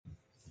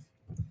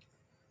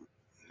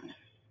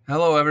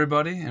Hello,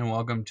 everybody, and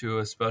welcome to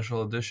a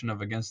special edition of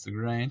Against the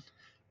Grain.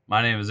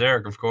 My name is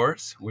Eric, of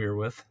course. We're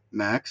with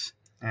Max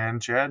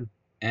and Chad.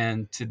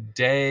 And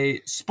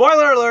today,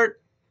 spoiler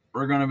alert,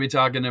 we're going to be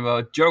talking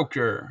about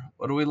Joker.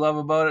 What do we love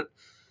about it?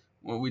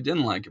 What we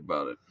didn't like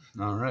about it.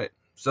 All right.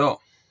 So,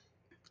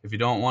 if you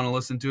don't want to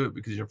listen to it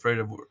because you're afraid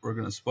of we're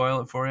going to spoil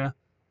it for you,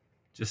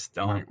 just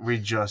don't. We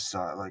just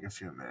saw it like a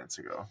few minutes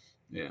ago.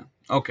 Yeah.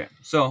 Okay.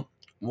 So,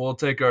 we'll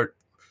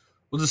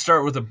just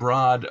start with a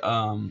broad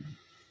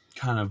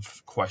kind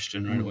of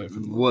question right away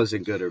from the movie. Was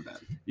it good or bad?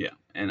 Yeah,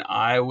 and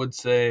I would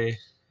say,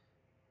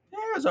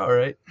 it was all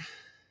right.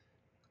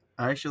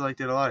 I actually liked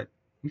it a lot.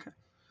 Okay.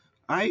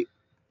 I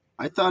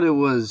thought it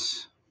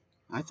was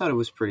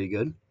pretty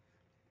good.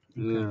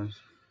 Okay. Yeah.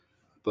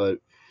 But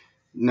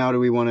now do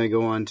we want to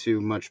go on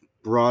to much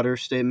broader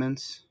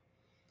statements?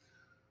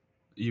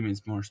 You mean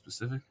more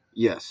specific?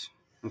 Yes,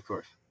 of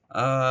course.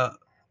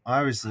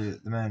 Obviously,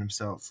 the man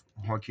himself,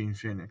 Joaquin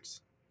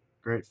Phoenix,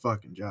 great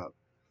fucking job.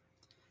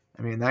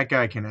 I mean, that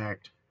guy can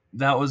act.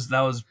 That was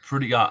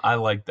pretty. I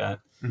like that.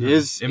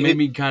 Mm-hmm. It made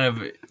me kind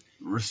of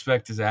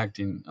respect his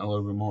acting a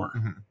little bit more.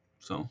 Mm-hmm.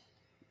 So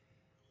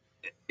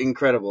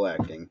incredible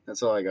acting.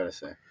 That's all I gotta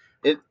say.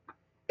 It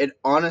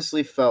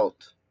honestly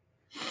felt.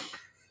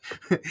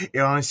 It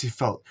honestly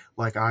felt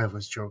like I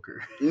was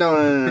Joker.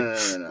 No.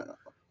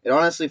 It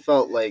honestly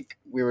felt like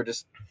we were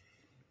just.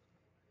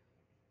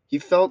 He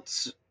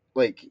felt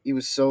like he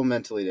was so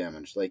mentally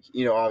damaged. Like,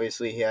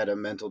 obviously he had a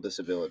mental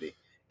disability,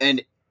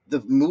 and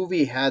the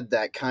movie had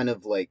that kind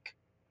of like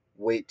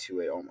weight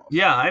to it almost.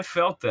 yeah, I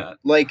felt that.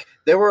 Like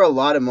there were a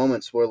lot of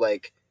moments where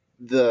like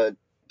the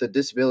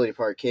disability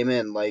part came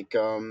in. Like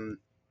at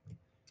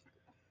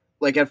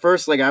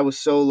first, like I was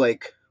so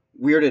like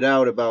weirded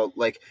out about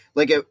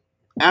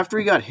after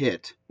he got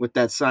hit with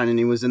that sign and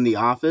he was in the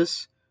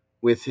office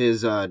with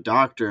his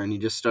doctor and he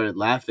just started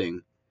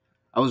laughing.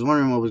 I was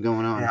wondering what was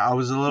going on. Yeah, I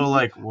was a little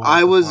like, what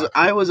I the was fuck?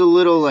 a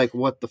little like,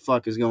 what the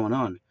fuck is going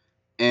on?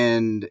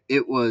 And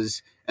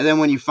then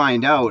when you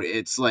find out,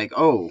 it's like,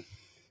 oh,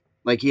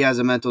 like he has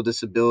a mental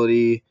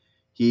disability.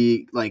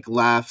 He like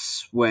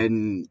laughs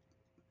when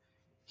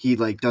he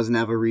like doesn't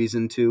have a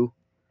reason to.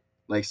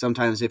 Like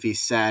sometimes if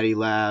he's sad, he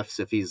laughs.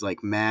 If he's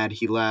like mad,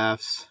 he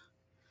laughs.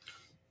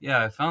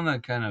 Yeah, I found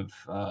that kind of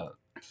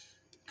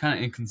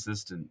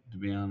inconsistent, to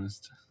be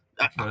honest.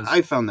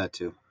 I found that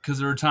too. Because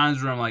there were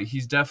times where I'm like,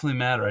 he's definitely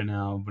mad right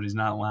now, but he's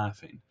not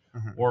laughing.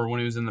 Mm-hmm. Or when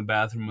he was in the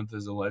bathroom with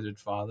his alleged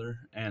father,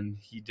 and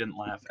he didn't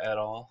laugh at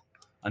all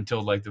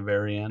until like the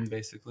very end,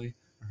 basically.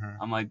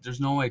 Mm-hmm. I'm like, there's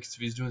no way, because if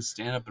he's doing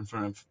stand-up in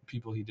front of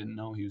people he didn't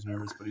know, he was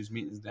nervous, but he was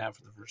meeting his dad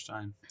for the first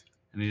time,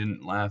 and he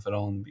didn't laugh at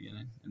all in the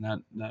beginning,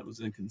 and that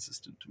was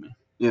inconsistent to me.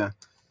 Yeah.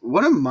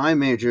 One of my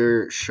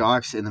major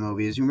shocks in the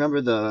movie is, you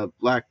remember the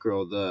black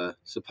girl, the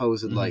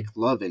supposed like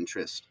love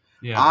interest?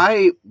 Yeah.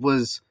 I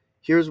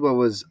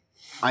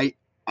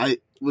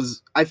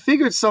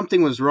figured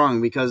something was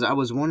wrong because I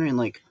was wondering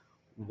like,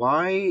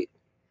 why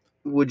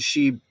would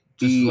she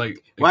be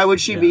be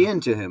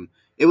into him?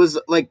 It was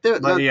like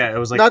it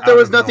was like not there out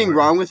was of nothing nowhere.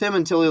 wrong with him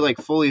until he like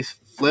fully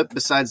flipped.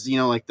 Besides,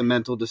 like the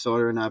mental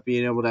disorder and not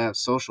being able to have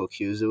social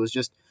cues, it was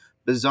just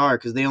bizarre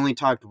because they only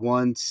talked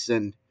once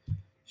and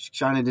she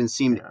kind of didn't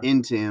seem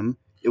into him.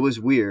 It was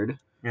weird.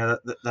 Yeah,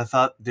 that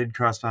thought did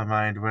cross my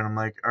mind when I'm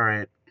like, all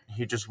right,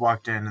 he just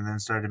walked in and then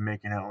started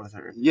making out with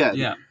her.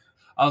 Yeah.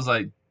 I was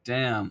like,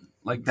 damn,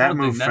 like that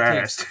moved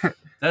fast.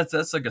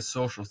 That's like a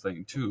social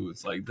thing too.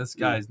 It's like this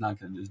guy's not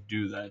gonna just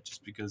do that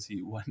just because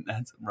he went.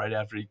 That's right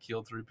after he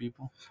killed 3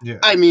 people. Yeah,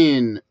 I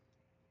mean,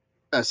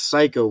 a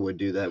psycho would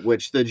do that,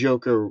 which the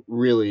Joker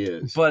really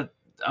is. But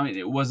I mean,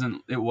 it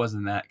wasn't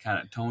that kind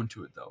of tone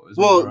to it though. It was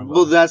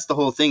well, that's the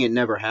whole thing. It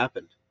never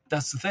happened.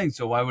 That's the thing.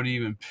 So why would he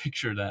even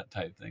picture that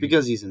type thing?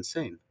 Because he's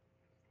insane.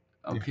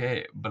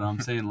 Okay, but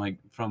I'm saying like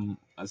from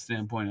a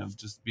standpoint of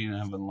just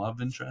having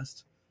love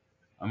interest.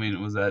 I mean,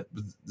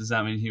 does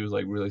that mean he was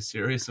like really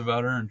serious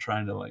about her and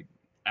trying to like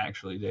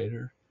actually date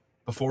her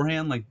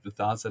beforehand? Like the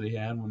thoughts that he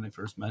had when they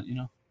first met,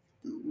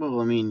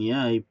 Well, I mean,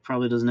 yeah, he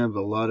probably doesn't have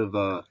a lot of.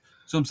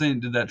 So I'm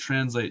saying, did that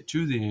translate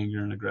to the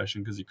anger and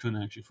aggression because he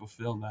couldn't actually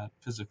fulfill that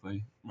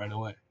physically right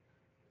away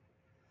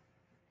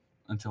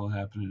until it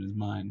happened in his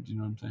mind? You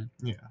know what I'm saying?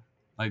 Yeah.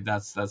 Like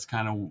that's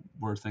kind of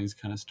where things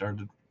kind of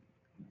started.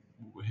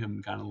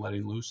 Him kind of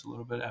letting loose a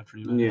little bit after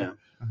he met her.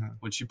 Mm-hmm.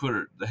 When she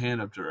put the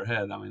hand up to her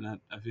head, I mean,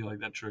 I feel like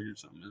that triggered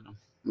something in him.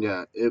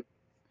 Yeah,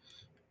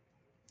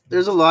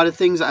 there's a lot of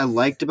things I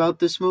liked about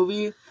this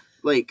movie.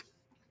 Like,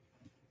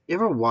 you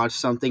ever watch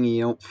something and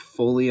you don't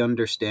fully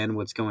understand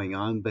what's going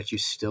on, but you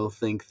still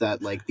think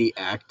that like the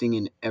acting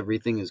and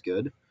everything is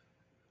good?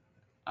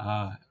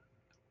 Well,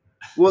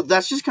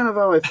 that's just kind of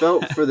how I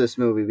felt for this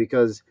movie,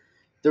 because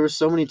there were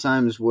so many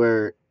times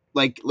where,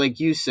 like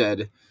you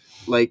said,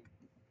 like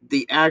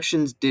the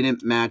actions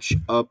didn't match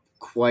up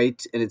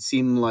quite, and it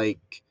seemed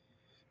like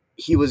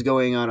he was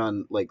going out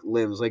on like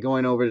limbs, like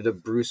going over to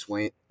Bruce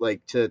Wayne,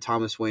 like to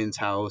Thomas Wayne's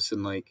house,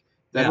 and like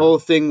that whole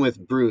thing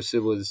with Bruce.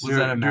 It was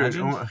that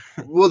imagined?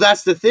 Well,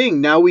 that's the thing.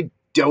 Now we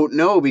don't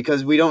know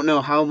because we don't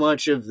know how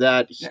much of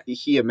that Yeah.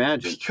 he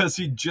imagined. Because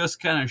he just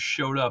kind of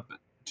showed up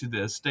to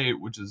the estate,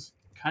 which is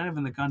kind of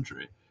in the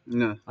country.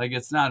 No. Like,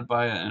 it's not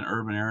by an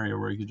urban area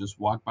where you could just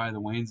walk by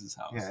the Waynes'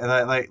 house.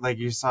 Yeah, like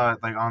you saw it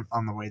like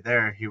on the way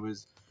there. He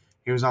was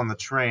on the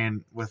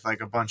train with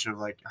like a bunch of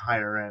like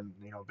higher end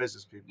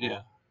business people.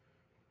 Yeah.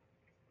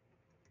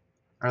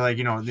 Or like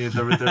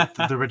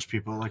the rich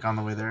people like on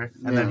the way there,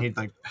 and then Yeah. he'd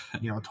like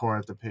tore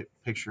out the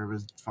picture of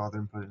his father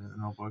and put it in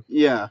a notebook.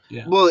 Yeah.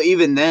 Yeah. Well,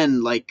 even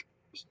then, like,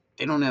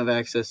 they don't have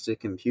access to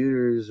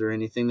computers or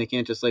anything. They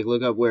can't just like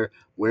look up where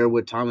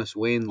would Thomas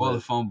Wayne Well, the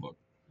live. phone book,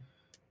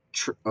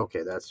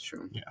 Okay, that's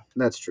true. Yeah.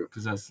 That's true.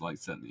 because that's like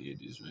set in the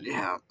 80s, right?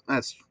 Yeah,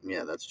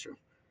 that's true.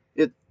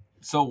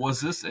 So was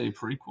this a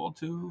prequel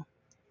to?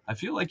 I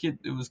feel like it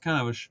was kind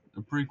of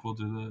a prequel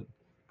to the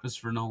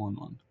Christopher Nolan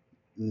one.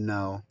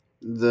 No.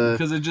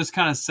 Because it just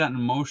kind of set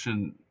in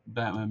motion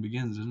Batman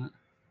Begins, isn't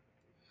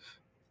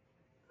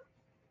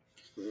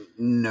it?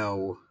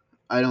 No.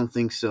 I don't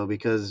think so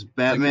because Like,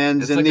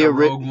 Batman's it's in like the a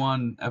original. Rogue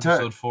One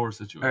episode 4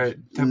 situation.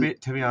 All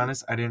right, to be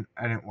honest, I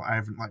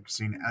haven't like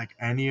seen like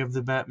any of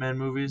the Batman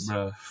movies.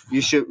 Bruh.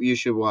 You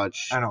should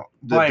watch I know,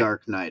 The but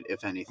Dark Knight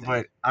if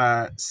anything.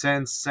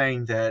 since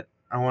saying that,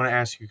 I want to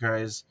ask you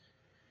guys,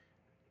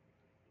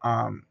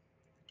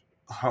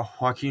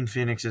 Joaquin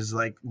Phoenix's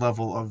like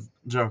level of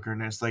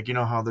Jokerness. Like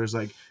how there's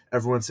like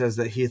everyone says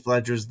that Heath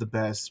Ledger's the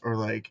best, or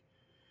like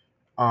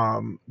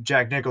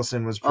Jack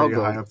Nicholson was pretty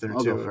high up there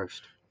I'll too. go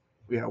first.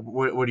 Yeah,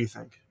 what do you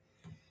think?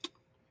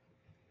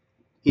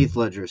 Heath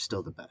Ledger is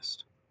still the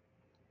best,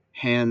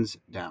 hands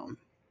down.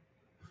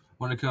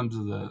 When it comes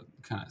to the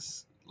kind of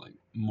like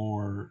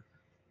more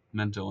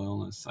mental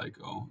illness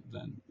psycho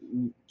than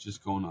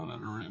just going on a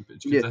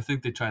rampage. Because Yeah. I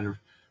think they try to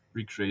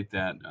recreate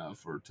that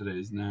for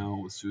today's now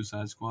with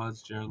Suicide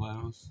Squad's Jared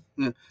Leto's.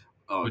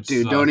 Oh, Which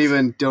dude, sucks. don't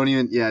even,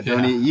 yeah,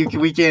 don't Yeah.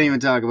 we can't even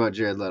talk about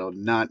Jared Leto.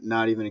 Not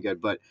even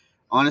good. But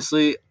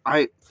honestly,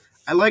 I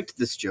liked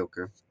this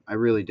Joker. I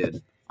really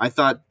did. I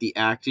thought the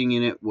acting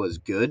in it was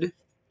good.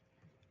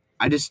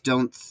 I just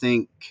don't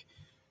think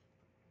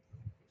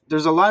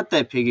there's a lot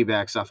that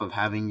piggybacks off of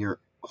having your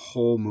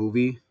whole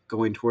movie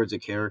going towards a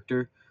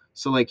character.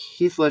 So like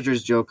Heath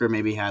Ledger's Joker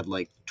maybe had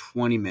like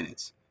 20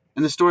 minutes,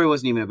 and the story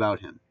wasn't even about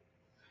him.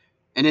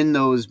 And in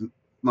those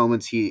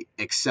moments, he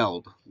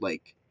excelled.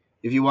 Like,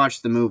 if you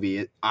watch the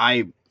movie,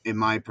 in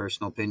my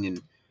personal opinion,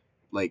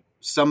 like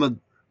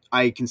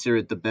I consider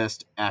it the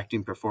best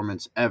acting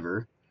performance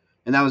ever,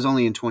 and that was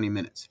only in 20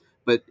 minutes.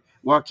 But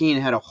Joaquin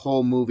had a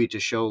whole movie to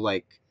show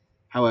like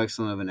how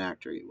excellent of an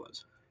actor he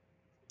was.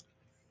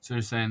 So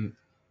you're saying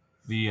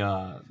the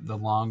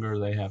longer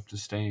they have to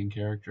stay in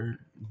character,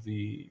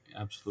 the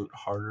absolute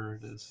harder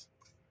it is,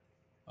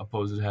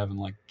 opposed to having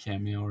like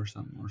cameo or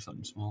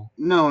something small.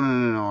 No.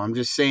 I'm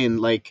just saying,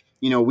 like,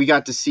 we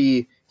got to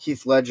see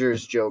Heath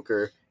Ledger's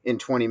Joker in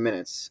 20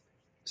 minutes.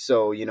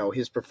 So,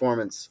 his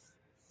performance,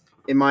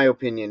 in my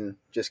opinion,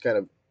 just kind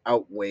of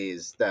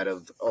outweighs that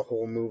of a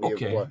whole movie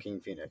Okay. of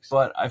Joaquin Phoenix.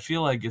 But I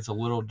feel like it's a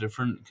little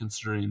different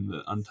considering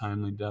the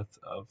untimely death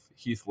of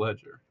Heath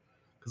Ledger,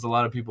 because a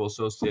lot of people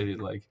associated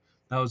like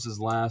that was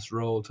his last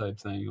role type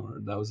thing, or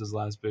that was his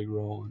last big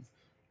role, and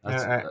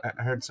that's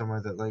I heard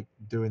somewhere that like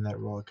doing that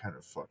role kind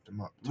of fucked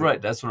him up too.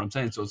 right. That's what I'm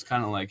saying. So it's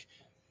kind of like,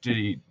 did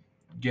he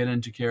get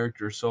into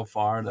character so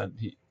far that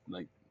he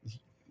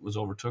was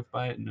overtook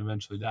by it and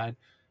eventually died?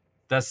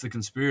 That's the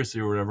conspiracy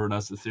or whatever.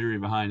 That's the theory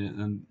behind it, and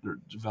then there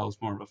develops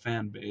more of a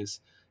fan base,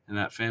 and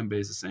that fan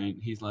base is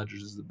saying Heath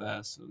Ledger's is the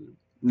best. So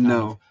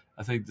No.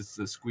 I think this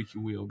the squeaky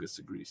wheel gets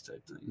the grease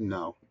type thing.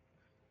 No.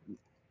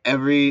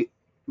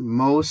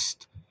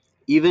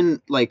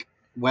 Even like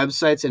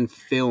websites and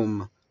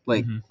film,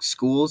 like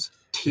schools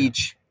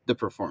teach the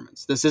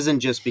performance. This isn't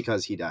just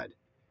because he died.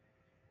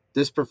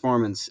 This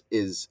performance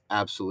is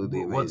absolutely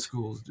amazing. What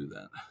schools do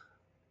that?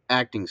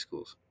 Acting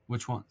schools.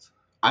 Which ones?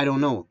 I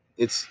don't know.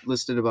 It's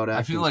listed about acting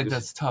I feel like schools.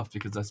 that's tough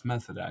because that's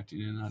method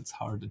acting and that's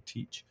hard to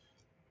teach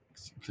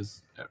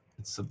because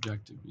it's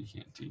subjective. You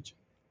can't teach it.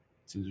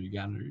 It's either you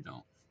got it or you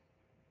don't.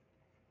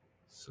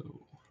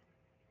 So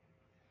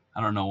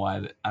I don't know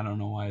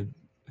why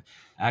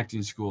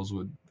acting schools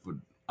would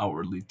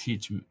outwardly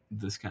teach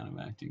this kind of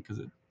acting, because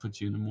it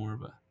puts you in a more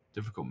of a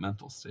difficult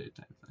mental state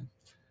type thing.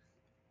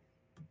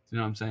 You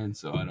know what I'm saying?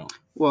 So I don't.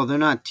 Well, they're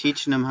not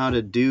teaching him how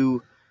to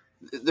do.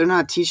 They're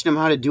not teaching him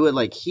how to do it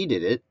like he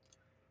did it.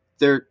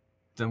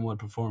 Then what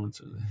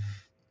performance are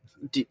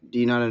they? Do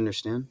you not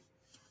understand?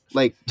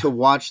 Like, to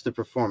watch the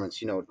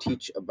performance,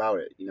 teach about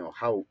it,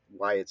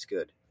 why it's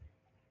good.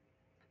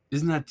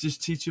 Isn't that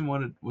just teaching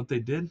what they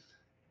did?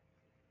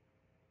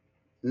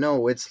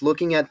 No, it's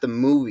looking at the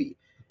movie.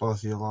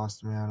 Both of you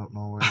lost me. I don't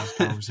know where this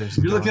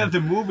conversation. You're looking at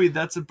the movie.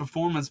 That's a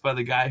performance by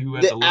the guy who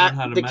had to learn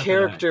how to The method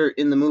character act.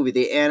 in the movie,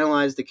 they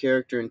analyze the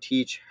character and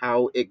teach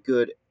how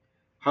good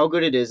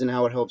it is and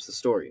how it helps the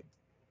story.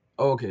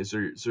 Oh, okay, so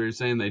you're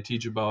saying they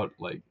teach about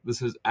like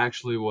this is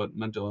actually what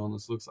mental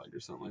illness looks like or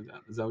something like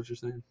that. Is that what you're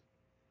saying?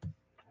 I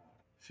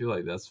feel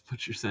like that's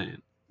what you're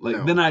saying. Like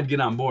No. then I'd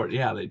get on board.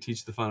 Yeah, they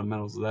teach the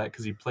fundamentals of that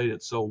because he played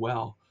it so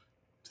well.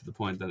 to the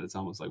point that it's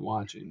almost like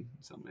watching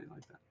somebody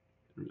like that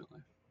in real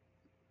life.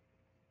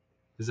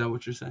 Is that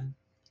what you're saying?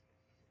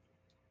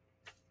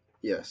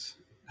 Yes.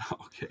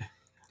 Okay.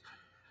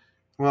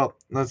 Well,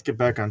 let's get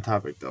back on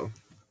topic though.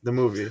 The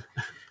movie.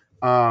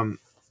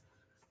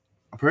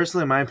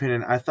 Personally, in my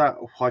opinion, I thought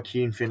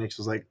Joaquin Phoenix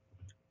was like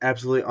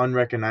absolutely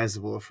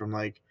unrecognizable from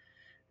like,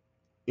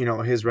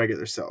 his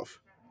regular self,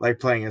 like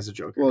playing as a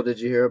Joker. Well, did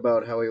you hear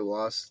about how he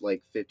lost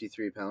like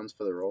 53 pounds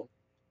for the role?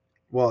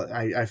 Well,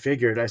 I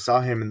figured I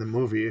saw him in the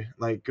movie.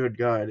 Like, good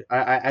God,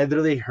 I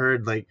literally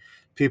heard like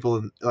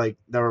people like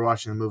that were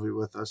watching the movie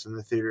with us in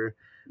the theater.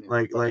 Yeah,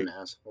 Like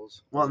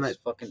assholes. Well, Always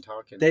fucking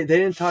talking. They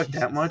didn't talk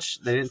that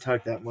much. They didn't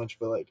talk that much,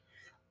 but like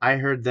I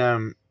heard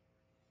them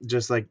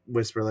just like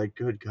whisper like,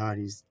 "Good God,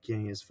 he's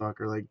skinny as fuck,"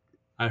 or like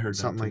I heard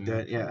something like too.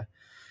 that. Yeah,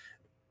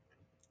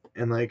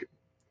 and like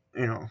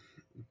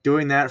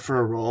doing that for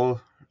a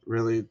role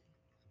really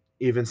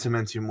even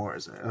cements you more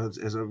as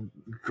a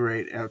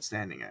great,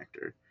 outstanding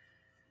actor.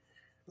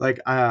 Like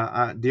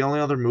the only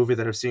other movie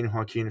that I've seen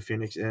Joaquin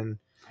Phoenix in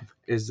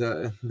is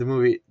the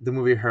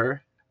movie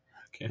Her.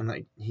 Okay. And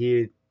like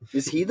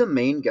is he the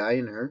main guy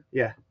in Her?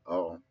 Yeah.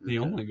 Oh, the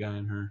only guy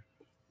in Her.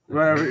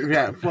 Well,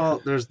 yeah.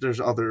 Well, there's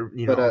other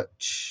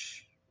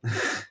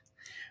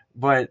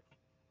but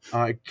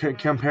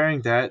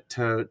comparing that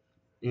to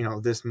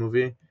this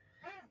movie,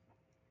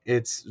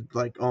 it's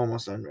like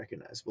almost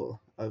unrecognizable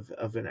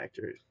of an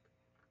actor.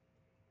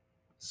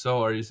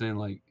 So are you saying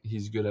like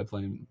he's good at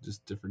playing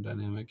just different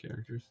dynamic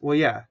characters? Well,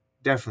 yeah,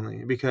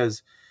 definitely,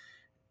 because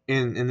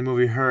in the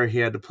movie Her, he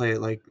had to play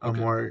like a Okay.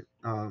 more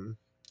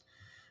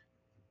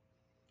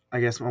I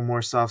guess a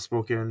more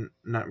soft-spoken,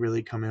 not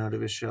really coming out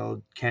of his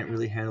shell, can't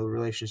really handle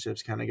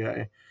relationships kind of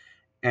guy.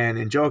 And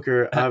in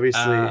Joker,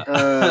 obviously, a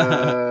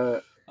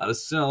lot of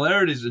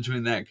similarities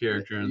between that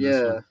character and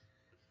this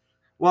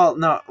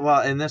one.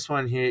 Well, in this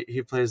one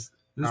he plays.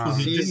 This one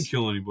he didn't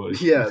kill anybody.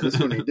 Yeah, this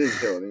one he didn't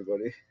kill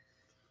anybody.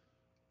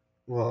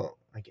 Well,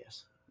 I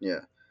guess.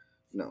 Yeah,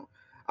 no,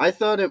 I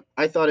thought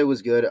it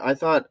was good. I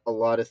thought a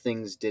lot of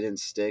things didn't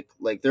stick.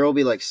 Like there will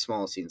be like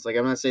small scenes. Like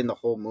I'm not saying the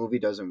whole movie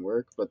doesn't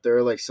work, but there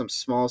are like some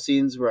small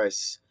scenes where I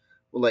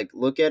will like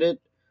look at it,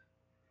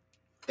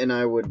 and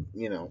I would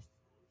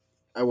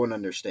I wouldn't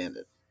understand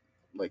it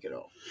like at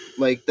all.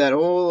 Like that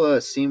whole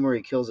scene where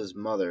he kills his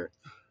mother.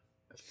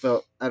 I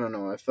felt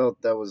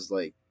that was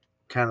like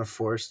kind of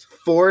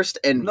forced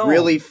and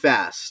really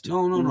fast.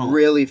 No.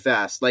 Really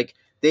fast. Like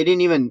they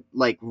didn't even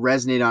like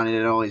resonate on it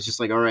at all. He's just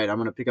like, all right, I'm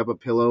gonna pick up a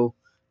pillow.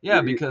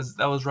 Yeah, because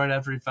that was right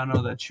after he found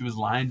out that she was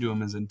lying to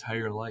him his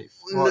entire life.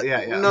 Well,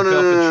 yeah.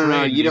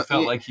 No. You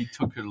felt like he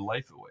took his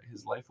life away.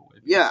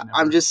 Yeah,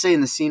 I'm just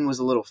saying the scene was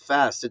a little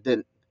fast. It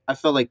didn't. I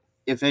felt like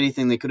if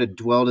anything, they could have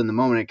dwelled in the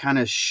moment. It kind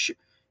of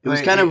it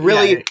was kind of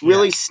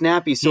really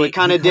snappy. So it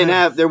kind of didn't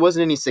have. There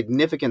wasn't any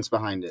significance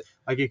behind it.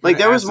 Like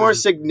there was more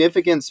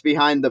significance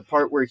behind the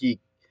part where he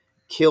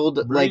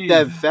killed like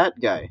that fat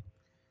guy.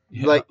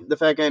 Yeah. Like the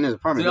fat guy in his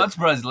apartment. Dude, I'm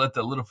surprised he let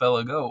that little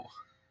fella go.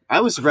 I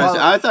was surprised.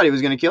 I thought he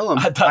was going to kill him.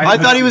 I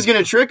thought he was going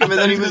to trick him, and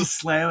then he was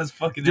slam his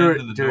fucking head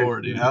into the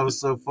door, dude. That was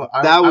so fun.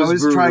 I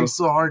was trying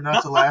so hard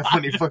not to laugh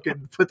when he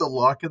fucking put the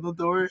lock in the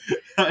door.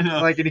 I know.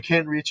 Like, and he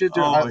can't reach it.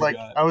 Dude,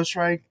 I was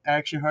trying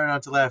actually hard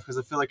not to laugh because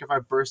I feel like if I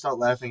burst out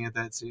laughing at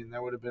that scene,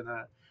 that would have been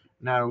a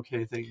not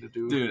okay thing to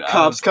do. Dude,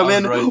 cops come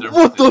in. Right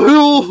what the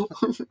hell?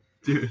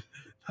 Dude,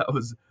 that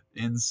was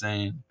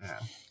insane. Yeah.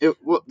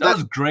 That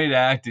was great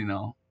acting,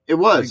 though. It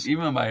was. Like,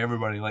 even by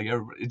everybody. Like,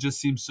 it just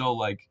seems so,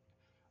 like,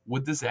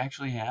 would this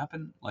actually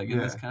happen? Like, in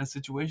this kind of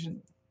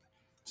situation?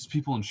 Just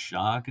people in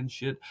shock and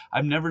shit.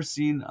 I've never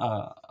seen,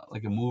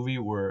 like, a movie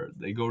where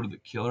they go to the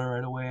killer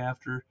right away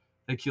after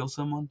they kill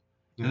someone.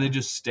 Yeah. And they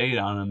just stayed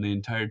on him the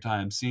entire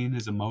time, seeing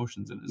his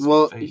emotions in his face.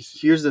 Well,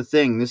 here's the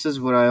thing. This is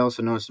what I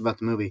also noticed about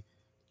the movie.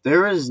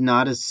 There is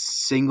not a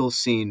single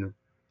scene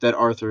that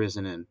Arthur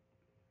isn't in.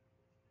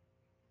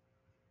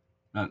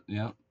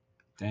 Yeah.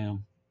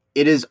 Damn.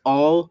 It is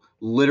all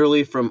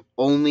literally from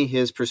only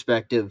his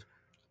perspective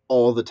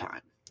all the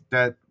time.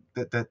 That's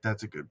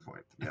a good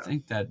point. Yeah. I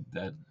think that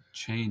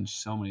changed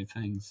so many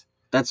things.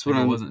 That's what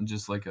it wasn't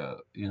just like a,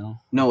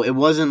 No, it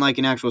wasn't like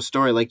an actual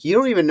story. Like you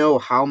don't even know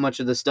how much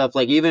of the stuff,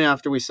 like even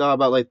after we saw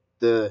about like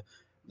the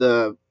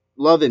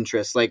love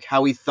interest, like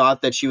how he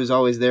thought that she was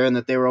always there and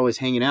that they were always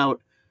hanging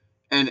out,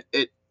 and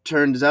it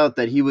turns out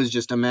that he was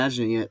just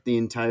imagining it the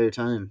entire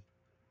time.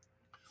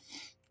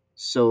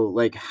 So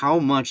like how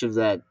much of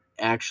that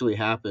actually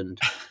happened?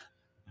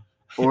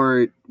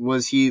 Or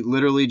was he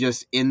literally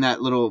just in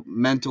that little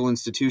mental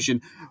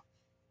institution?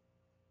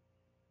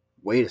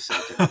 Wait a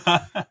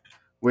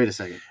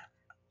second.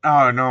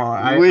 Oh,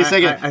 no. Wait a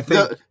second. I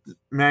think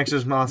Max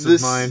just lost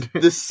his mind.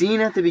 The scene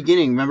at the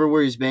beginning, remember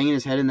where he's banging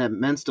his head in that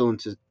mental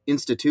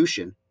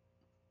institution?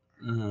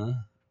 Uh-huh.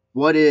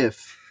 What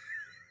if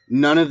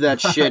none of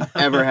that shit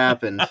ever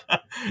happened?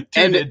 Dude,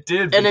 and it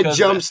did. And it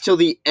jumps till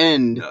the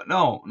end.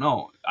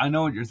 No. I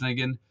know what you're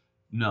thinking.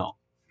 No.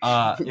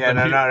 Yeah, but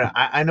no.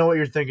 I know what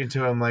you're thinking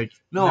too. I'm like,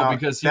 No,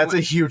 because that's a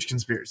huge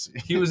conspiracy.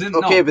 he was in.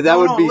 Okay, no, but that no,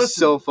 would no, be listen.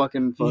 so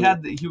fucking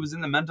funny. He was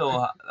in the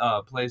mental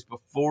place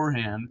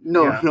beforehand.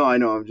 No, Yeah. no, I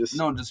know. I'm just.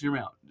 No, just hear me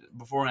out.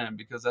 Beforehand,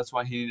 because that's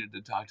why he needed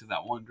to talk to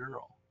that one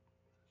girl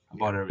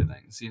about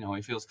everything. See how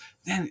he feels.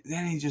 Then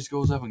he just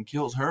goes up and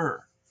kills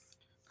her.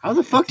 How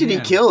the fuck did he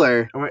Yeah. kill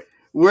her? Wait,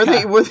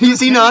 Was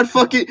he not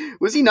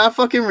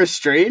fucking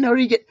restrained? How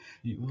did he get?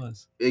 He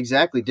was.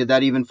 Exactly. Did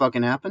that even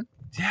fucking happen?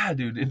 Yeah,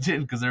 dude, it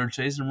did because they were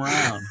chasing him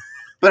around.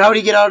 But how did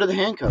he get out of the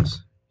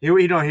handcuffs? he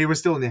was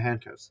still in the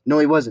handcuffs. No,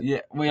 he wasn't.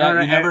 Yeah, well, No,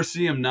 no, you never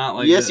see him not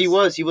like yes, this. he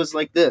was. He was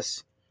like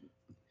this.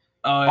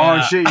 Oh, Oh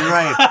yeah. shit, you're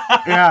right.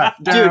 Yeah,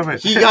 damn Dude,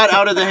 it. he got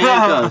out of the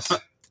handcuffs.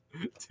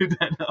 Dude,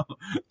 I know.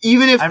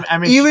 Even if I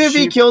mean, even if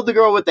he she- killed the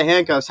girl with the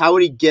handcuffs, how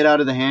would he get out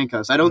of the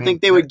handcuffs? I don't mean,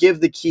 think they would give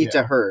the key yeah.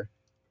 to her.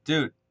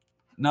 Dude,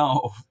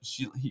 no.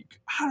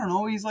 I don't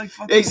know. He's like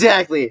fucking.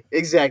 Exactly.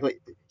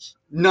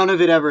 None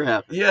of it ever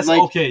happened. Yes, Like,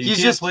 okay. You he's can't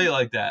just play it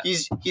like that.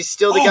 he's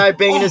still the Oh, guy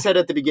banging oh. his head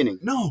at the beginning.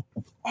 No.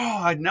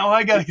 Oh, now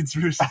I got a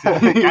conspiracy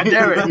theory. God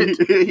damn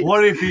it.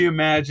 What if he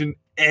imagined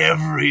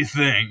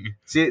everything?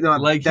 See, no,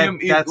 Like that- him,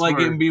 that's like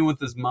where- him being with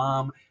his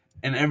mom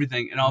and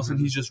everything, and all of a sudden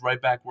Mhm. he's just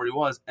right back where he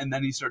was, and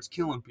then he starts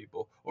killing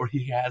people, or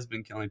he has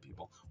been killing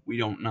people. We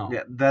don't know.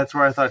 Yeah, that's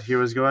where I thought he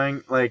was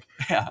going. Like,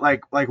 Yeah.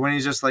 like when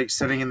he's just like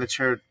sitting in the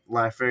chair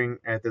laughing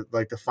at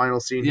the final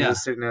scene. Yeah. He's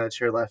just sitting in that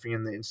chair laughing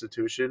in the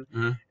institution.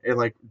 Mhm. It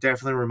like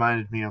definitely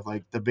reminded me of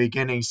like the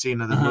beginning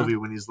scene of the Uh-huh. movie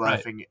when he's Right.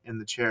 laughing in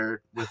the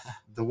chair with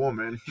the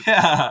woman.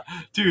 Yeah,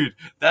 dude,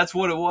 that's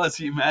what it was.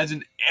 He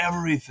imagined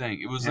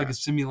everything. It was like Yeah. a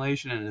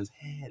simulation in his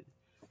head.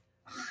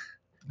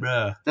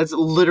 Bruh. That's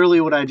literally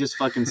what I just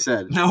fucking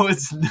said. No,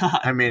 it's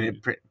not. I mean,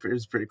 dude. it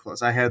was pretty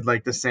close. I had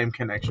like the same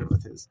connection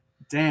with his.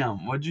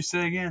 Damn, what'd you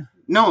say again?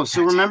 No,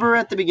 so remember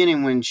at the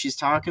beginning when she's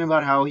talking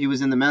about how he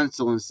was in the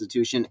mental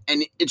institution,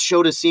 and it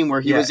showed a scene where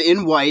he Yeah. was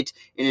in white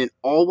in an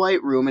all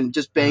white room and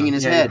just banging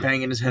his Yeah, head.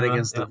 banging his head Uh-huh,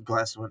 against yeah. the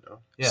glass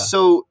window. Yeah.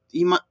 So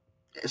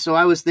so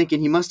I was thinking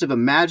he must have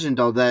imagined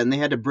all that, and they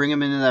had to bring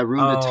him into that room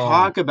to Oh.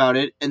 talk about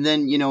it, and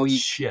then he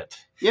Shit.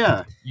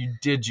 yeah You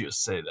did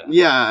just say that.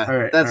 yeah All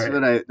right, that's all right.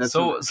 what I that's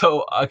what,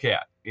 So okay,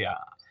 yeah. All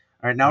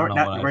right, now I we're don't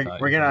know now, what I we're,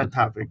 thought we're you getting on said.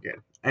 topic again.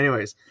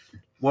 Anyways,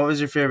 what was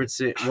your favorite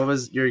scene? What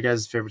was your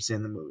guys' favorite scene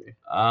in the movie?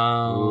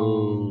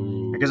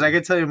 Because I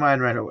could tell you mine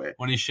right away.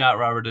 When he shot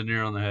Robert De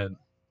Niro in the head.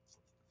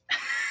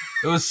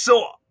 It was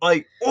so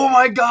like, oh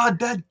my god,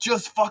 that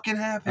just fucking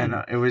happened.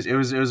 And it was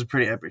a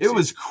pretty epic. It scene.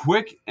 was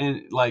quick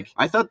and like,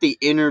 I thought the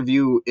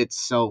interview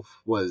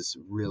itself was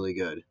really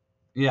good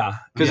yeah,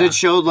 because yeah. it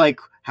showed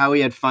like how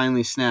he had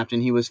finally snapped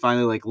and he was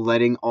finally like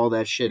letting all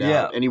that shit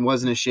Yeah. out, and he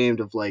wasn't ashamed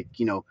of like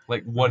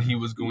like what he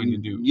was going to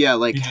do. yeah,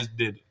 like he just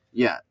did.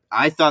 yeah,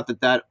 I thought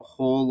that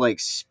whole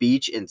like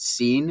speech and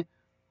scene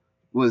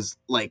was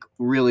like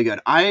really good.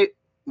 I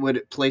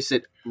would place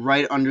it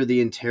right under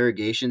the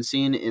interrogation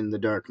scene in The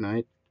Dark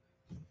Knight.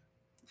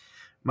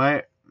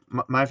 my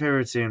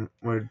favorite scene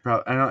would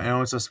probably. I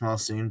know it's a small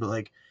scene, but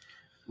like,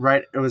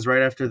 it was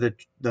right after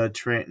the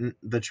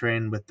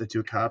train with the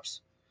two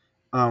cops,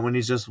 when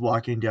he's just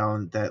walking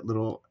down that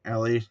little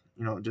alley,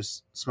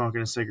 just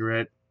smoking a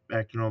cigarette,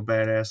 acting all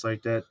badass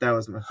like that. That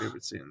was my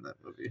favorite scene in that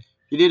movie.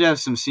 He did have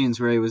some scenes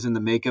where he was in the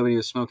makeup and he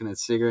was smoking that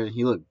cigarette and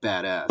he looked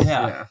badass.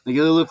 Yeah. Like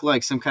he looked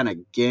like some kind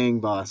of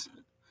gang boss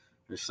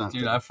or something.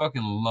 Dude, I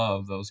fucking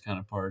love those kind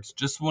of parts.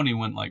 Just when he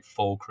went like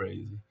full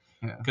crazy.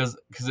 Yeah. Because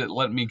it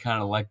let me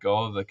kind of let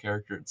go of the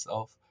character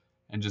itself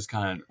and just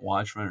kind of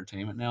watch for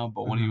entertainment now.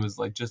 But when he was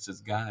like just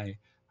this guy,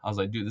 I was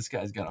like, dude, this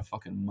guy's got a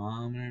fucking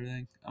mom and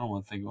everything. I don't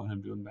want to think about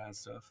him doing bad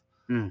stuff.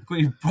 Mm. When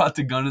he brought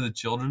the gun to the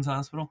children's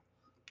hospital.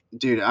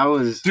 Dude, I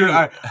was Dude,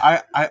 I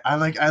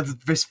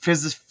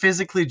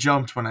physically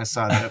jumped when I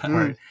saw that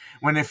part.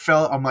 When it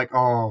fell, I'm like,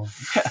 oh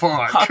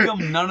How fuck.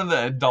 come none of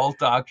the adult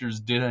doctors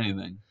did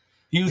anything?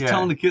 He was Yeah.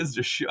 telling the kids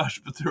to shush,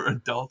 but there were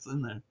adults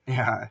in there.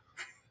 Yeah.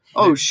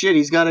 oh shit,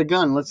 he's got a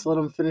gun. Let's let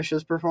him finish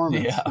his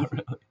performance. Yeah,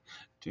 really.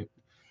 Dude.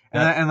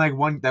 And like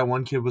that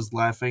one kid was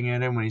laughing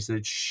at him when he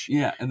said shh.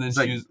 Yeah, and then It's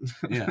she like- was,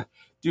 yeah,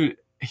 dude,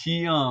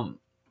 he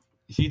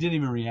didn't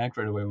even react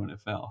right away when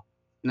it fell.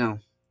 No.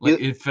 Like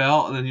it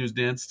fell, and then he was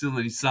dancing still, and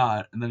then he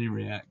saw it, and then he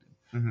reacted.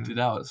 Mhm. Dude,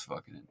 that was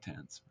fucking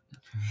intense.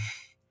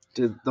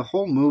 Dude, the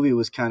whole movie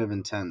was kind of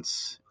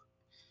intense.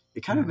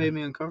 It kind of Mhm. made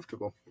me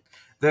uncomfortable.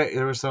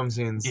 There were some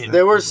scenes. Yeah. that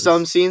There were was-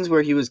 some scenes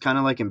where he was kind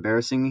of like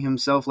embarrassing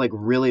himself like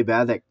really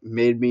bad that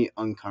made me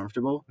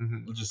uncomfortable.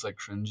 Mhm. It was just like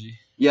cringy.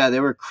 Yeah, they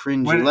were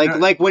cringy. When-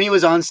 like when he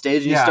was on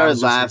stage and Yeah, I he started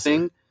was just gonna say.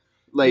 laughing.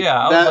 Like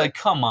yeah, I that, was like,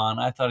 come on.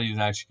 I thought he was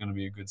actually going to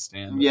be a good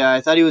stand. yeah, I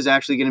thought he was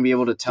actually going to be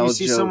able to Do tell you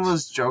see jokes. some of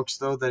those jokes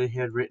though that he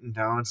had written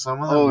down? Some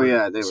of them. Oh, were,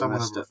 yeah, they were some of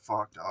messed them up. were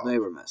fucked up. They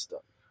were messed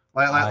up.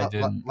 I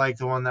didn't. Like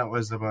the one that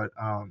was about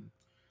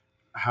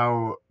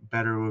how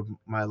better would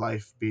my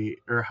life be,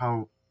 or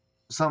how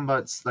something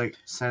about like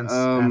sense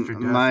after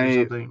death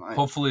or something.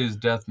 Hopefully his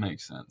death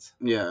makes sense.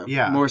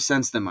 Yeah. more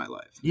sense than my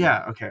life.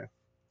 Yeah, okay.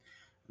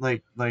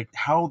 Like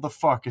how the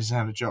fuck is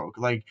that a joke?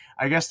 Like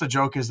I guess the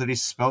joke is that he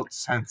spelt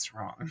sense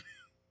wrong.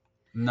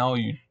 No,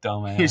 you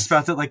dumbass. He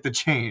spelled it like the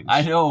change.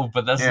 I know,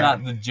 but that's Yeah.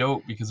 not the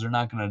joke because they're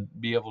not gonna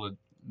be able to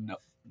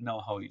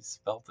know how he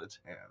spelt it.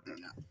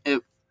 Yeah.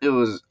 It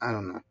was, I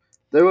don't know.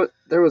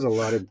 There was a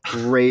lot of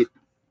great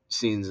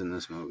scenes in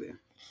this movie,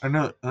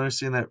 Another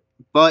scene that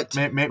but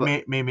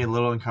made me a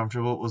little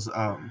uncomfortable was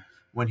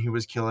when he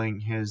was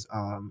killing his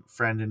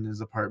friend in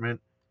his apartment,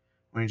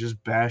 when he's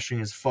just bashing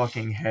his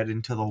fucking head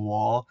into the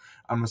wall.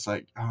 I'm just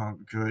like, oh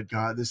good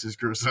God, this is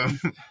gruesome.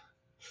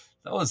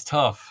 That was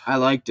tough. I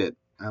liked it.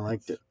 All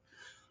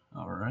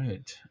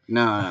right.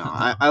 No,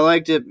 I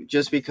liked it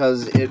just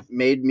because it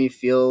made me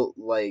feel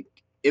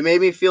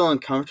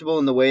uncomfortable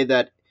in the way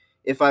that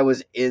if I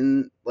was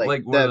in like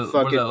where that where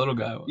fucking that little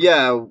guy was.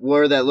 yeah,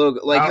 where that little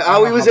like I don't how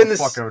know he was the in this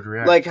fuck I would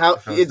react like how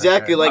if I was that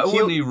exactly guy. like Why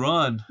wouldn't he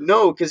run?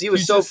 no, because he was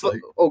He's so just like-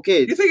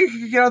 okay. You think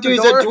he could get out Dude,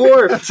 the he's door? a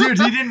dwarf. Dude,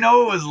 he didn't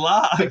know it was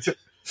locked.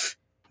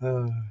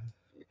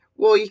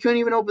 Well, he couldn't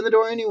even open the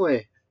door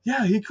anyway.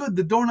 Yeah, he could.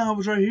 The doorknob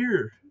was right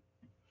here.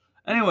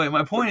 Anyway,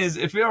 my point is,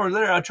 if he were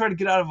there, I'd try to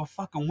get out of a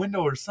fucking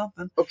window or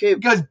something. Okay, You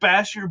guys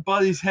bash your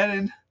buddy's head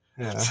in,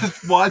 Yeah.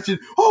 just watching,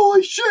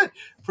 holy shit,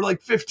 for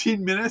like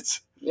 15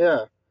 minutes.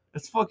 yeah,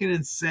 That's fucking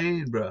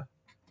insane, bro.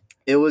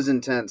 it was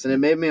intense and it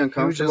made me He was just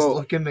uncomfortable.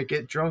 looking to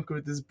get drunk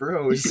with his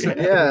bros.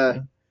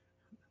 Yeah,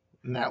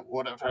 Now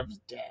what if I'm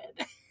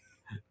dead?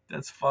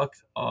 That's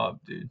fucked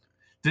up, dude.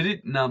 Did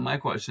he? Now my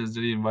question is,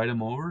 did he invite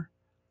him over?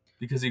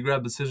 Because he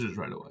grabbed the scissors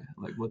right away.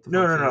 Like what the?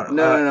 No, fuck's no, that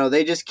no. about? no.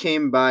 They just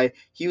came by.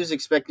 He was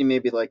expecting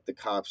maybe like the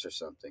cops or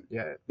something.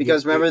 Yeah.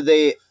 Because remember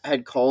they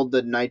had called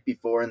the night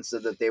before and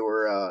said that they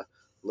were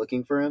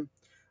looking for him.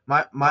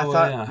 my Oh,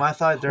 thought yeah. my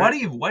thought Why do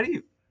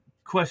you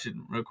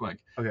question real quick?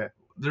 Okay.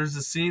 There's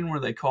a scene where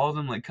they called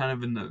him like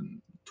kind of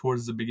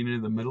towards the beginning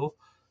of the middle,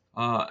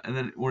 and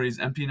then where he's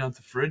emptying out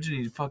the fridge and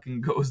he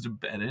fucking goes to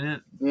bed in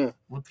it. Yeah.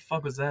 What the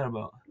fuck was that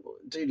about?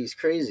 Dude, he's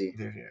crazy.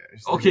 Yeah,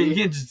 it's Okay, you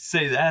can't just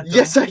say that. Though.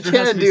 Yes, I There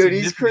has to can, be dude.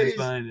 He's significance crazy.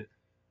 behind it.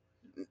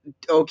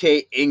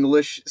 Okay,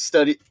 English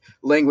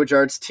language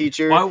arts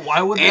teacher.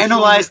 Why would they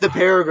Analyze show the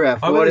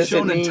paragraph. Why What would they does show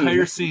it an mean?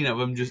 entire scene of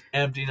him just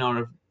emptying out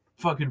a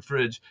fucking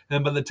fridge? And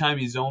then by the time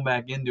you zone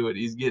back into it,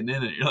 he's getting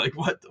in it. You're like,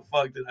 what the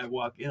fuck did I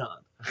walk in on?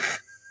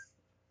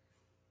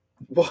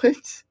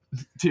 What?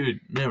 Dude,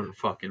 never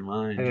fucking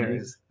mind.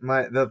 Anyways,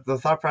 the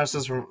thought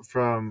process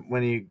from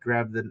when he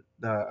grabbed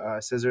the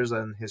scissors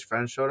and his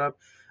friends showed up,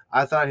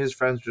 I thought his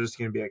friends were just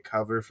gonna be a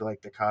cover for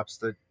like the cops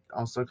that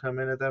also come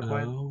in at that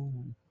point. Oh.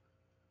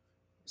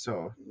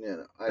 So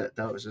Yeah,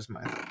 that was just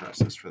my thought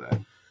process for that.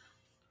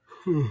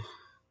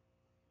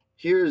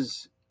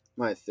 here's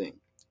my thing.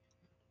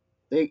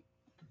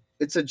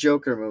 It's a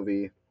Joker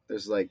movie.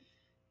 There's like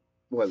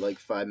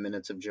 5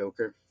 minutes of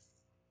Joker?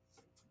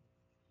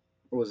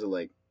 Or was it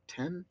like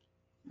 10?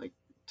 Like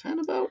 10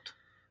 about?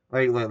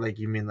 Like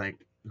you mean like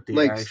the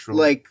like actual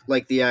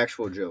like the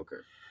actual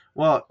Joker.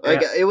 well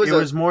like, it it was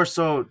was a- more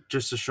so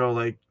just to show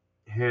like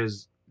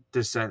his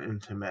descent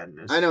into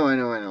madness. I know.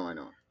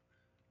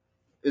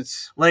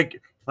 It's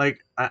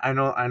I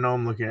know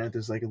I'm looking at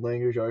this like a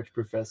language arts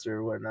professor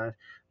or whatnot.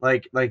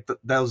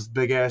 Those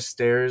big ass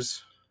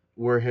stairs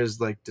were his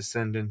like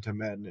descent into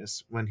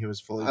madness when he was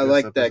fully. I dressed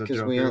like up that as a because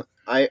Joker.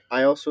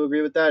 I also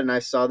agree with that, and I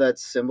saw that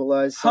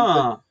symbolize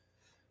something. Huh.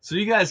 So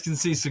you guys can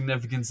see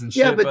significance and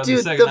shit, Yeah, but but dude,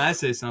 the second the- I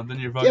say something,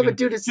 you're fucking... Yeah, but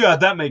dude, it's yeah,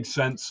 that makes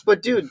sense.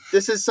 But dude,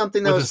 this is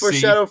something that With was a C.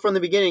 foreshadowed from the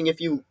beginning. If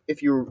you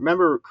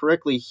remember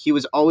correctly, he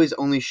was always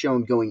only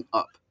shown going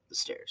up the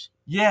stairs.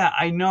 Yeah,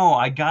 I know.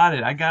 I got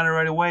it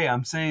right away.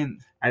 I'm saying...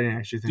 I didn't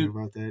actually think Dude,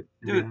 about that.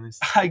 To be Dude,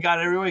 honest. I got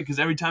it every way because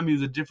every time he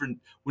was a different...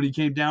 When he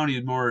came down, he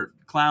was more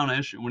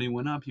clownish, and when he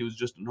went up, he was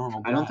just a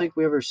normal guy. I don't think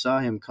we ever saw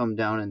him come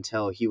down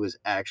until he was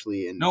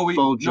actually in No,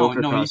 full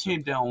Joker he costume.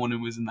 came down when he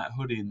was in that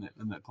hoodie and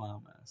that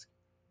clown mask.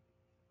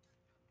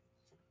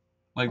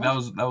 Like that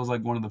was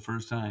like one of the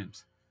first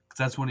times, because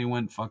that's when he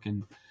went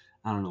fucking.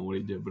 I don't know what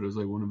he did, but it was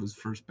like one of his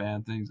first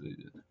bad things that he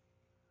did.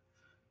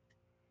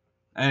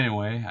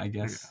 Anyway, I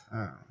guess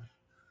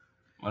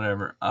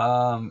whatever.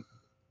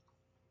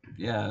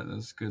 Yeah,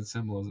 that's good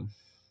symbolism.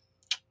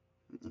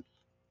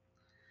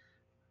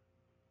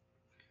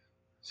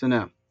 So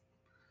now,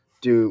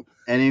 do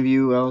any of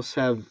you else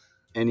have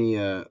any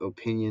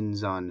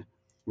opinions on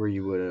where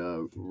you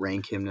would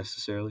rank him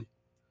necessarily?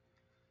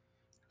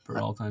 For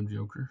all-time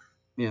Joker.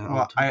 Yeah.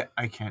 Well,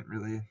 I can't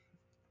really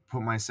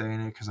put my say in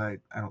it because I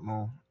don't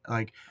know.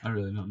 Like, I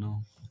really don't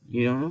know.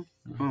 you don't know?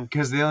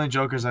 because the only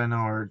Jokers I know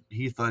are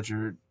Heath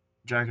Ledger,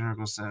 Jack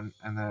Nicholson,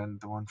 and then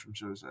the one from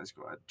Suicide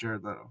Squad,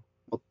 Jared Leto,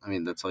 Well, I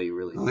mean, that's all you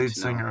really the need lead to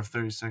singer know. of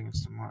 30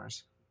 Seconds to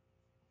Mars.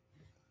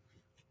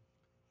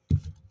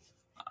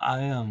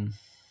 I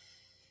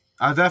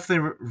I'll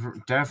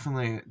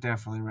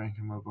definitely rank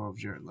him above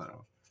Jared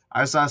Leto.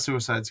 I saw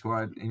Suicide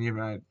Squad, and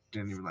even I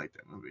didn't even like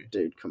that movie.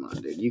 Dude, come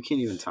on, dude. You can't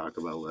even talk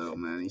about Leto,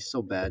 man. He's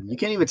so bad. You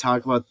can't even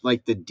talk about,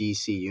 like, the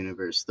DC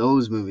universe.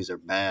 Those movies are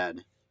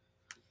bad.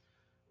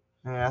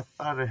 Yeah, I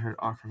thought I heard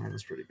Aquaman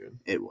is pretty good.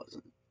 It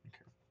wasn't.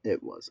 Okay.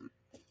 It wasn't.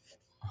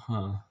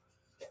 I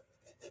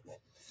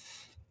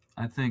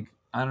think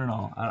I don't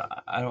know.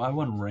 I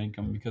wouldn't rank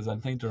them because I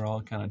think they're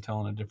all kind of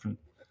telling a different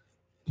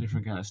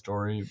different kind of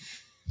story.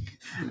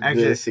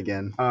 Actually, This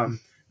again.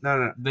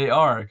 No. They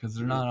are, because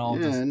they're not all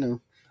Yeah, I just.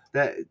 know.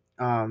 That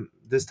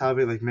this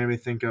topic like made me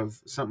think of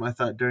something I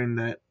thought during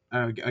that.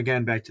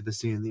 Again, back to the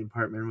scene in the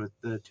apartment with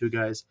the two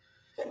guys.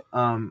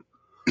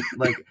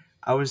 Like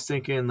I was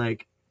thinking,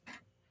 like,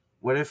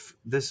 what if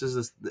this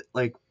is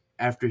like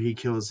after he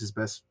kills his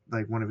best,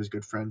 like one of his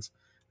good friends.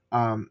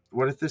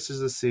 What if this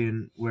is a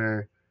scene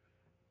where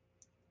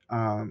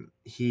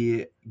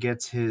he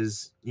gets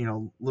his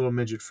little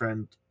midget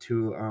friend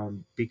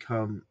to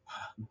become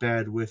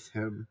bad with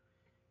him,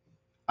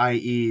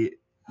 i.e.,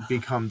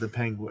 become the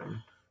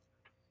Penguin.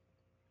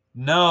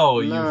 No,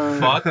 No. you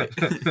fuck.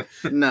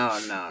 No,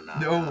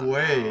 No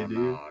way, dude.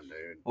 No,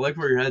 dude. I like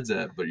where your head's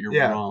at, but you're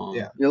Yeah, wrong.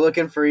 yeah. You're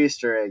looking for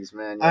Easter eggs,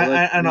 man.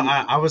 I know.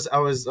 I was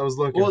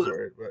looking Well,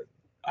 for it, but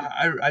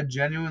I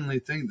genuinely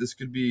think this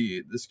could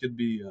be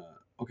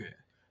okay.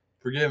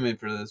 Forgive me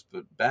for this,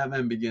 but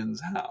Batman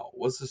Begins how?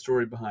 What's the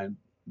story behind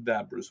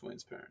that Bruce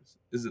Wayne's parents?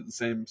 Is it the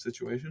same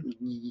situation?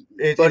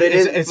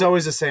 it's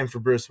always the same for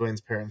Bruce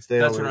Wayne's parents.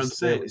 That's what I'm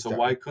saying. So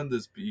why couldn't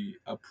this be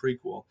a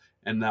prequel?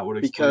 And that would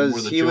explain where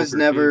because the he Joker was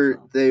never. came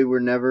from. They were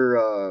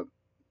never.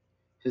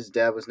 His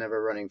dad was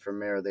never running for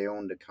mayor. They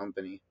owned a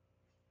company,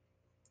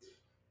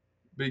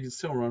 But he can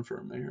still run for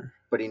a mayor.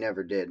 but he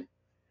never did.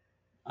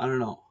 I don't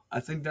know. I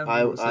think that's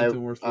I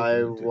something worth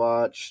looking into.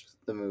 watched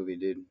the movie,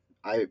 dude.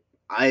 I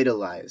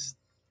idolized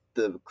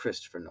the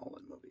Christopher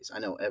Nolan movies. I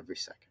know every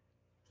second.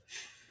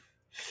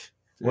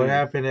 what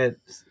happened at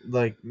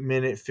like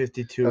minute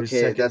 52?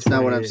 Okay, that's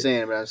not what I'm 28?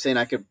 saying, but I'm saying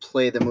I could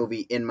play the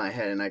movie in my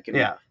head and I can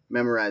Yeah,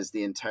 memorize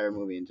the entire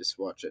movie and just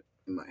watch it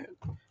in my head.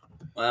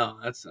 Wow,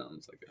 that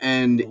sounds like a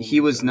And cool he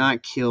was movie.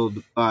 not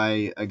killed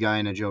by a guy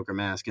in a Joker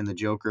mask, and the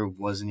Joker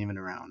wasn't even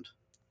around.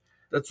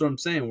 That's what I'm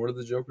saying. Where did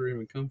the Joker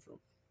even come from?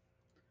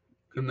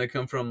 Couldn't they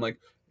come from like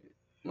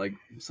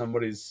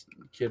somebody's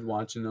kid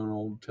watching an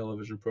old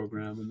television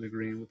program and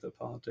agreeing with the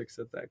politics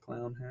that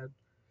clown had,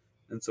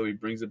 and so he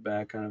brings it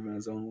back kind of in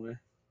his own way?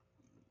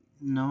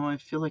 No, I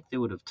feel like they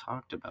would have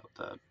talked about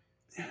that.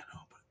 Yeah,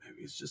 no, but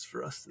maybe it's just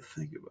for us to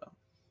think about.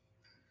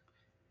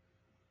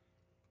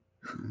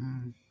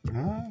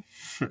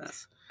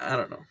 I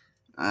don't know.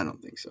 I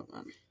don't think so,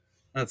 man.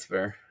 That's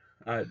fair.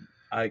 I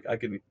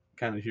can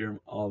kind of hear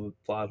all the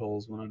plot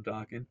holes when I'm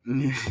talking.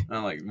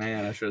 I'm like,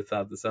 man, I should have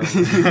thought this out.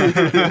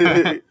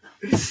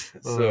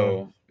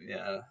 So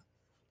yeah.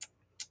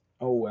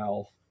 Oh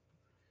well.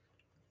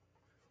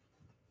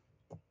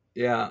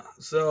 Yeah.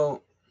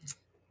 So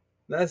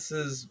this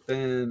has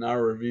been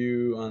our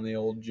review on the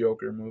old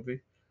Joker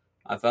movie.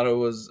 I thought it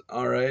was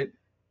all right.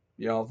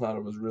 Y'all thought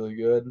it was really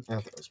good.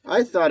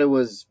 I thought it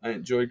was. I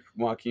enjoyed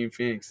Joaquin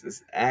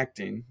Phoenix's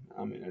acting.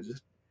 I mean,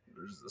 there's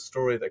a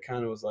story that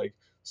kind of was like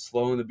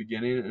slow in the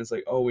beginning, and it's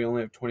like, oh, we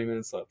only have 20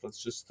 minutes left.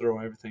 Let's just throw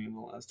everything in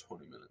the last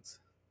 20 minutes.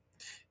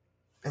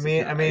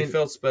 It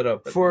felt sped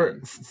up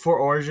for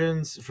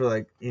origins, for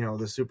like the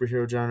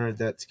superhero genre.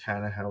 That's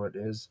kind of how it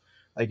is.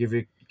 Like if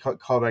you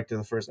call back to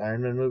the first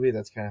Iron Man movie,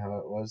 that's kind of how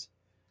it was.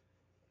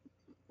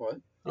 What?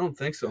 I don't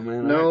think so,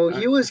 man. No,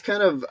 he was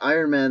kind of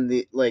Iron Man.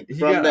 From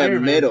that Iron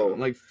Man middle,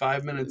 like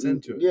 5 minutes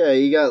into it. Yeah,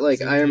 he got like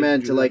So he Iron didn't Man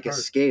do to that like part.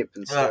 escape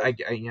and stuff. I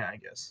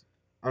guess.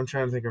 I'm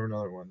trying to think of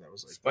another one that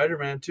was like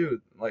Spider-Man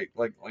 2, like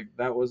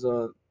that was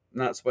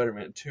not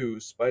Spider-Man 2.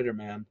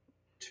 Spider-Man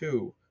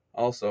 2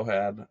 also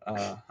had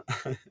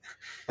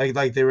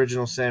like the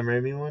original Sam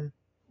Raimi one.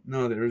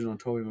 no, the original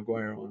Tobey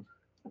Maguire one.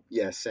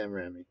 Yeah, Sam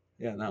Raimi.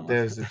 Yeah, that one.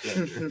 There's the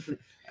Joker.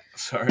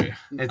 Sorry,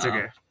 It's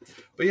okay.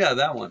 but yeah,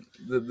 that one.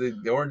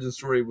 The origin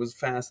story was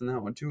fast in that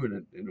one too,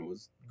 and it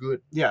was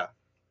good. Yeah,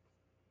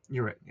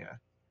 you're right. Yeah.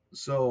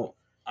 So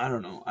I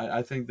don't know.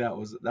 I think that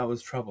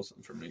was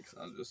troublesome for me because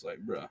I was just like,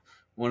 bruh,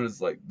 when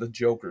is like the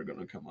Joker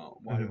gonna come out?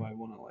 Why do I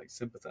want to like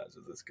sympathize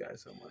with this guy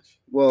so much?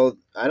 Well,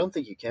 I don't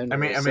think you can.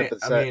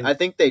 Sympathize. I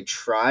think they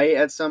try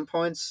at some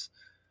points.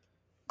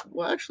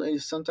 Well, actually,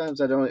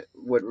 sometimes I don't.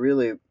 What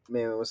really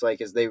made it was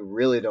like is they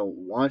really don't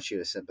want you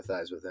to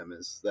sympathize with him.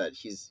 Is that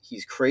he's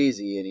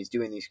crazy and he's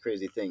doing these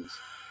crazy things.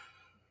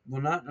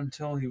 Well, not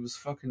until he was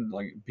fucking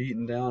like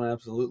beaten down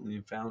absolutely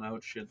and found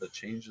out shit that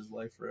changed his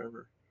life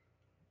forever.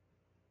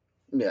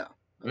 Yeah,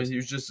 I mean, he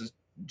was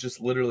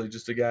just literally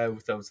just a guy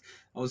that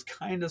was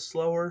kind of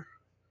slower,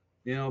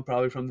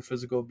 probably from the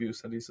physical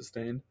abuse that he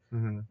sustained.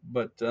 Mm-hmm.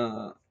 But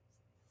I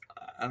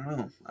don't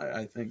know.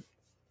 I think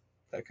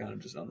that kind of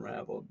just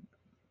unraveled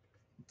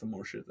the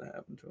more shit that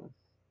happened to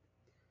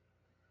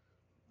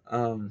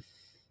him.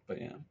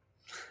 But yeah.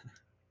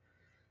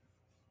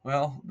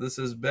 Well, this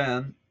has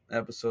been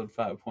episode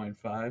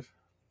 5.5.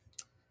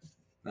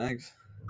 Thanks.